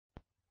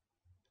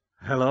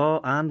Hello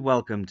and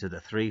welcome to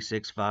the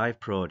 365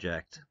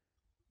 project.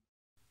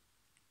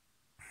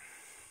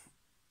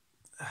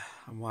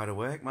 I'm wide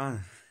awake,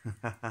 man.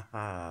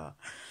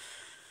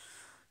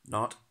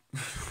 Not.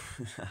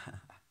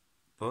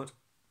 But,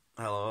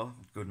 hello,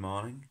 good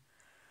morning.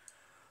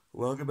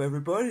 Welcome,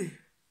 everybody.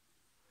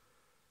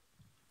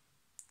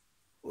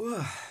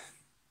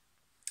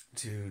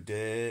 To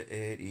day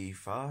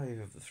 85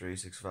 of the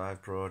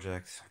 365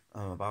 project.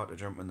 I'm about to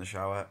jump in the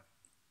shower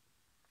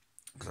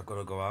because I've got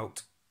to go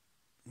out.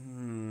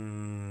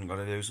 Got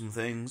to do some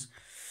things.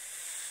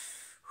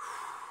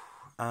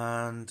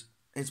 And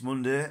it's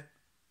Monday.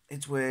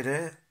 It's weigh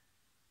day.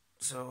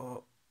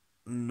 So,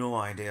 no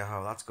idea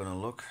how that's going to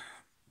look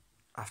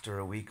after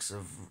a week's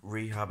of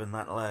rehabbing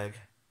that leg.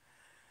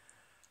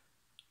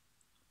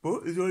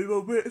 But there's only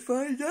one way to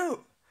find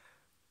out.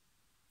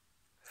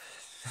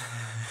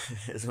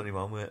 There's only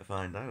one way to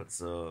find out,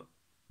 so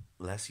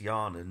less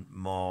yawning,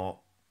 more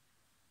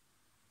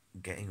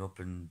getting up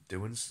and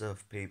doing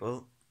stuff,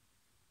 people.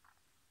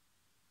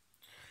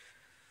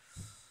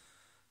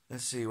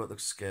 Let's see what the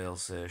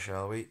scales say,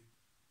 shall we?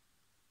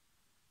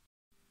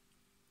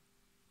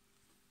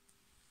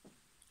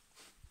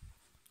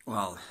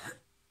 Well,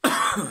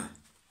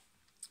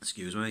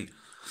 excuse me,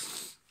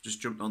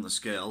 just jumped on the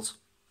scales,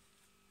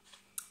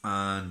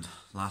 and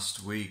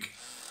last week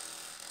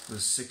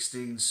was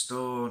 16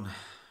 stone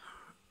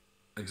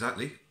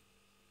exactly,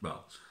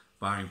 well,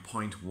 barring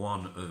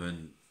 0.1 of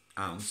an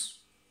ounce,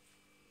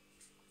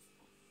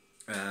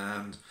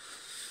 and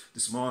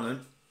this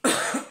morning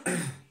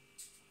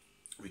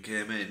we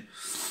came in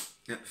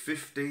at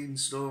 15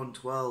 stone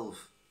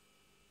 12,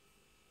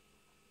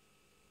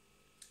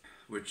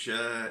 which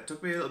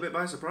took me a little bit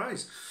by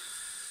surprise.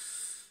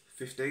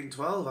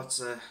 15-12,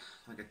 that's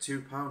like a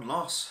 £2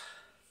 loss.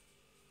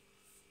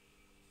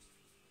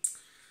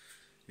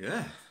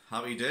 Yeah,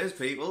 happy days,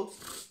 people.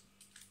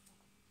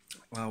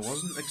 Well, I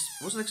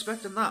wasn't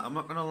expecting that, I'm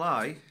not gonna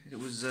lie. It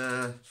was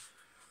a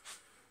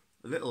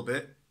little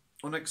bit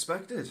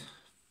unexpected.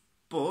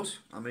 But,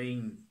 I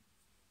mean,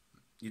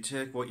 you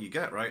take what you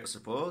get, right, I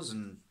suppose,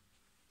 and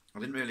I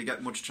didn't really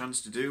get much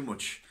chance to do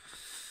much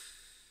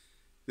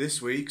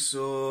this week,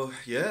 so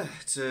yeah,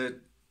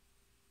 to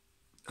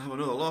have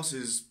another loss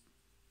is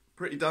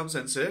pretty damn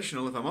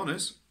sensational, if I'm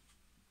honest.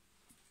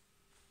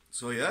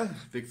 So yeah,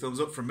 big thumbs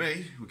up from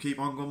me. We keep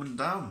on going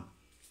down.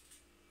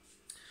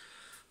 I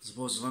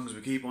suppose as long as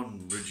we keep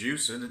on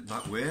reducing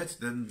that weight,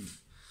 then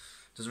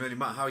it doesn't really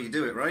matter how you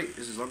do it, right?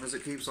 It's as long as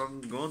it keeps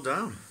on going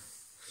down.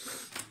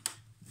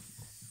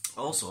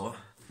 Also,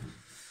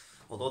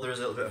 although there is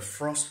a little bit of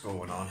frost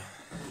going on,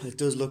 it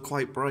does look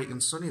quite bright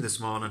and sunny this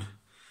morning.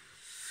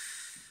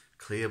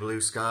 Clear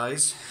blue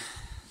skies.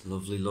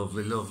 Lovely,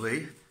 lovely,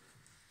 lovely.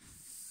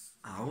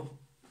 Ow.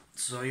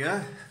 So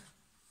yeah,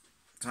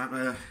 time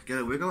to get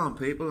a wiggle on,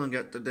 people, and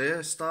get the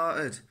day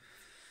started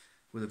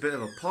with a bit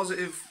of a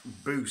positive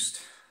boost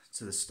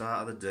to the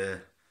start of the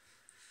day.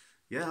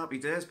 Yeah, happy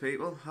days,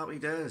 people, happy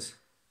days.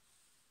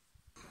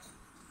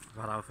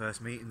 We've had our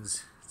first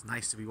meetings. It's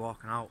nice to be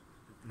walking out,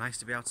 nice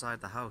to be outside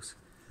the house.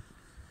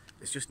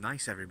 It's just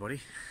nice,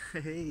 everybody.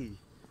 Hey.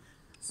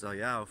 So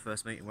yeah, our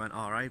first meeting went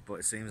alright, but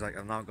it seems like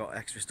I've now got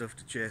extra stuff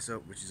to chase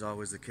up, which is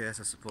always the case,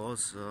 I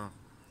suppose, so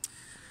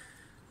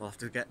we'll have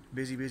to get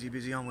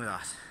busy on with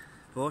that.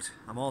 But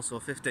I'm also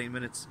 15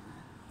 minutes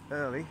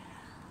early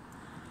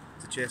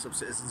to chase up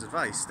Citizens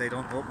Advice. They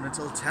don't open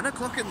until 10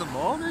 o'clock in the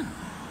morning.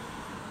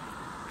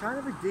 What kind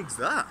of a gig's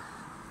that?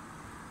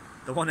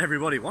 The one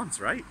everybody wants,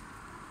 right?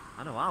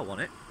 I know I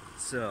want it.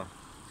 So,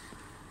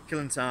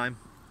 killing time.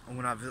 I'm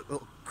going to have a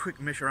little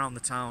quick mish around the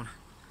town,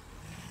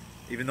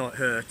 even though it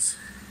hurts.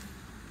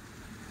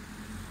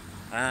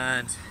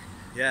 And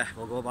yeah,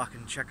 we'll go back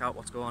and check out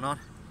what's going on.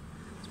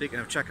 Speaking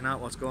of checking out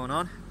what's going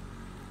on,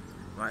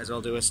 might as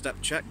well do a step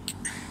check.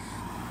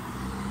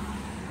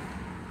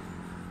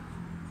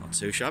 Not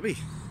too shabby.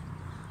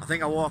 I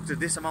think I walked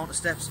this amount of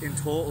steps in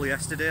total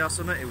yesterday or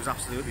something. It was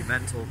absolutely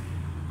mental.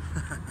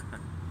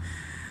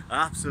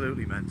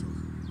 Absolutely mental.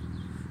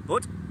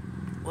 But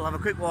we'll have a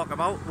quick walk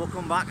about. We'll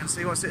come back and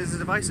see what Citizens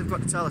Advice have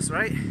got to tell us,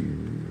 right?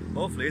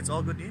 Hopefully it's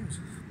all good news.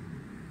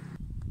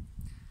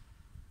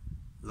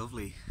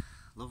 Lovely,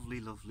 lovely,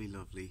 lovely,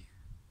 lovely.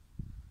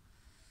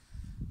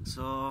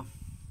 So,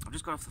 I've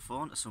just got off the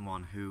phone to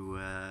someone who,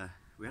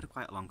 we had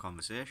quite a long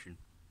conversation,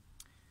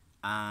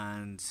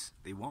 and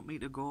they want me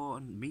to go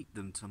and meet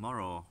them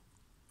tomorrow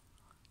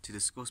to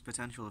discuss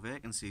potential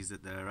vacancies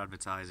that they're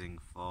advertising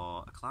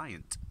for a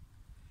client.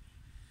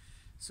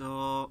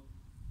 So,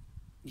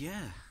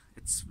 yeah,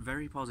 it's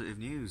very positive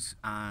news,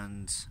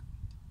 and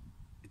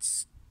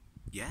it's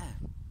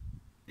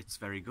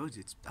very good.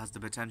 It has the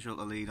potential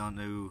to lead on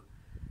to,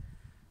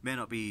 may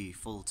not be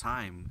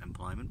full-time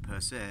employment per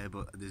se,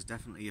 but there's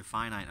definitely a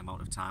finite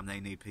amount of time they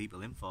need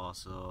people in for.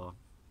 So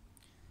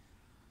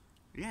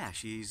yeah,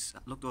 she's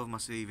looked over my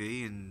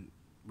CV and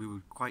we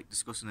were quite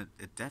discussing it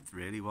at depth,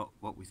 really,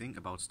 what we think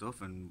about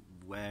stuff and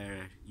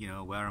where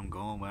I'm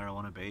going, where I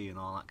want to be and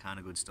all that kind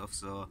of good stuff.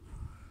 So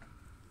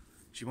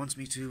she wants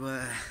me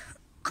to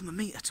come and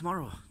meet her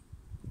tomorrow.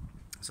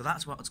 So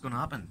that's what's going to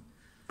happen.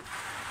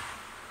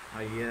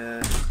 I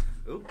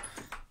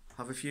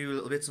have a few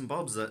little bits and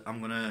bobs that I'm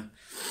going to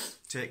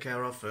take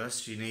care of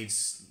first. She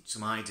needs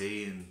some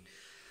ID and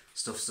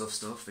stuff,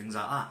 things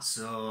like that.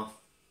 So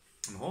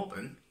I'm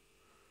hoping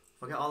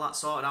if I get all that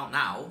sorted out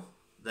now,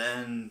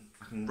 then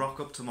I can rock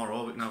up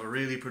tomorrow, we can have a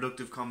really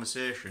productive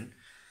conversation,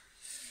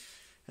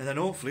 and then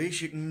hopefully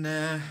she can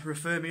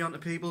refer me on to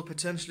people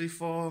potentially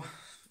for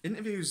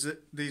interviews at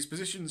these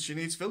positions she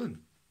needs filling.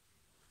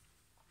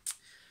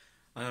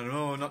 I don't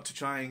know, not to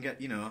try and get,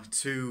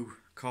 too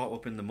caught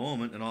up in the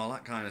moment and all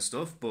that kind of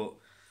stuff, but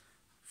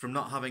from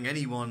not having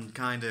anyone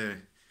kind of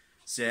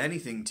say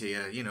anything to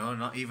you,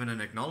 not even an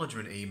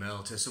acknowledgement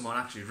email, to someone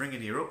actually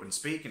ringing you up and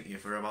speaking to you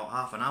for about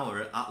half an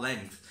hour at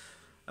length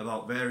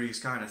about various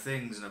kind of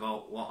things and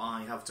about what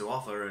I have to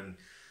offer and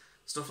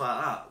stuff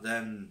like that,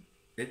 then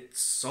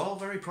it's all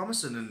very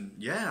promising. And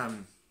yeah,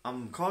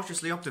 I'm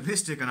cautiously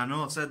optimistic, and I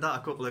know I've said that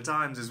a couple of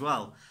times as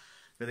well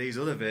for these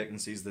other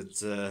vacancies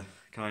that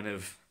kind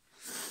of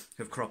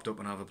have cropped up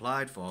and I've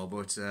applied for.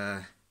 But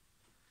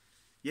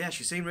yeah,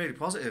 she seemed really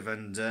positive,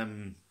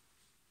 and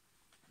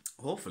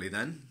hopefully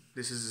then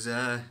this is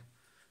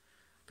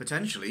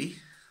potentially,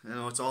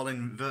 it's all in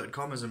inverted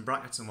commas and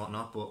brackets and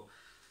whatnot, but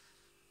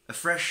a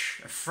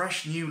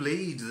fresh new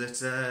lead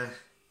that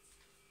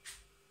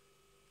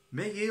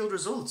may yield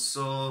results.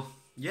 So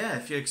yeah,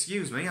 if you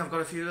excuse me, I've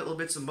got a few little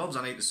bits and bobs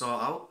I need to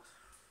sort out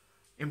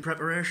in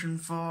preparation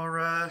for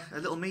a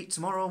little meet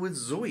tomorrow with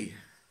Zoe,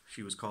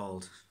 she was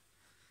called.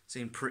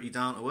 Seemed pretty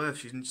down to earth.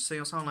 She didn't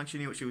sound like she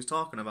knew what she was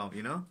talking about,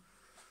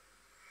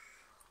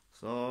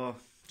 So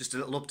just a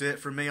little update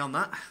from me on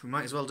that. We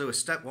might as well do a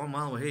step one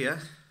while we're here.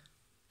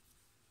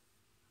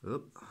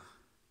 Oop.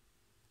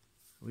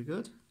 Are we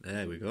good?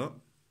 There we go.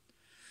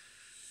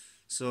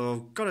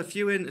 So, got a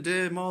few in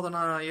today, more than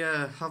I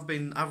have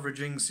been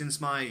averaging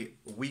since my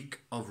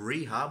week of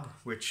rehab,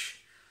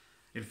 which,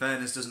 in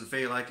fairness, doesn't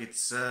feel like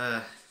it's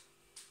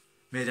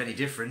made any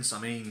difference. I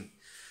mean,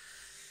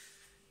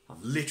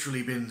 I've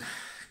literally been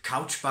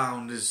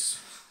couch-bound as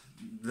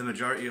the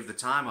majority of the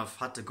time. I've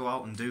had to go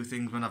out and do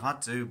things when I've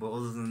had to, but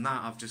other than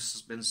that, I've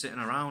just been sitting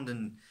around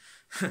and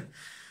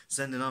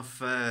sending off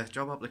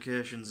job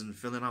applications and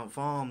filling out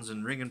forms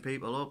and ringing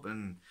people up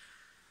and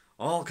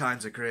all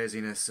kinds of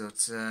craziness. So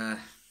it's,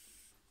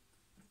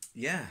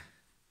 yeah,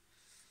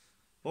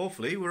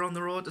 hopefully we're on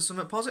the road to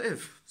something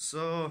positive.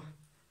 So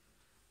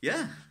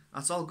yeah,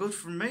 that's all good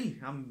from me.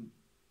 I'm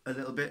a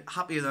little bit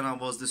happier than I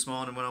was this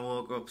morning when I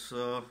woke up.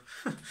 So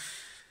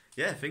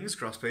yeah, fingers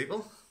crossed,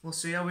 people. We'll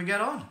see how we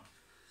get on.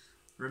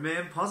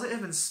 Remain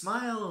positive and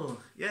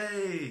smile.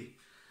 Yay!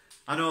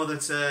 I know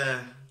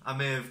that I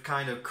may have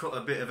kind of cut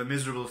a bit of a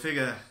miserable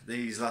figure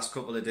these last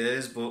couple of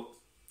days, but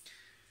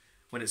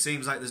when it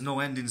seems like there's no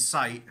end in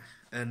sight,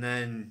 and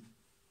then,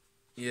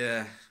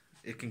 yeah,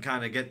 it can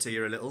kind of get to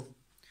you a little.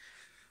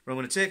 But I'm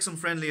going to take some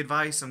friendly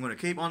advice, I'm going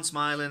to keep on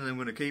smiling, and I'm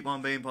going to keep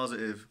on being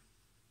positive.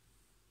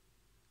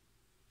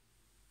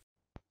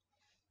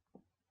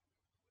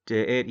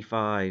 Day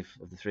 85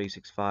 of the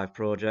 365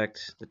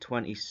 project, the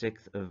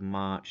 26th of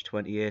March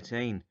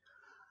 2018.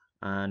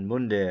 And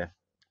Monday,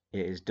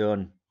 it is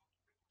done.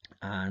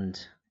 And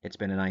it's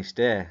been a nice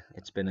day.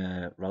 It's been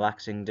a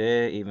relaxing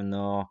day, even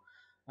though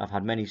I've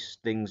had many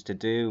things to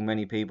do,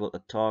 many people to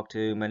talk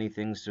to, many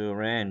things to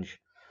arrange,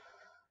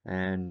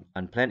 and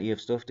plenty of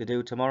stuff to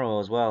do tomorrow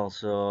as well.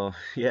 So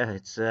yeah,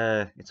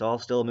 it's all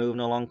still moving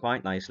along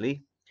quite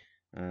nicely,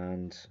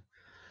 and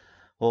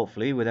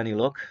hopefully, with any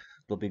luck,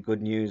 there'll be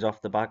good news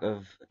off the back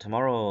of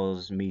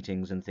tomorrow's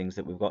meetings and things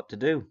that we've got to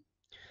do.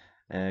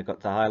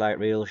 Got the highlight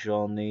reel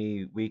showing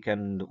the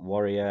weekend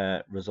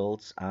warrior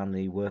results and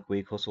the work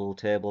week hustle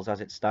tables as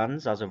it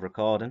stands as of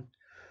recording.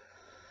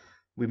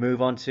 We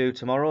move on to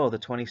tomorrow, the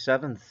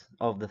 27th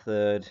of the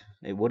 3rd.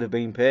 It would have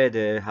been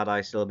payday had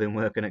I still been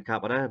working at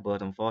Capita,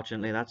 but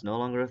unfortunately that's no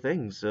longer a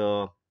thing.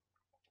 So,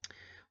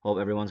 hope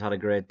everyone's had a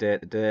great day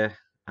today,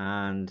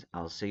 and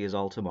I'll see you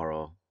all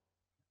tomorrow.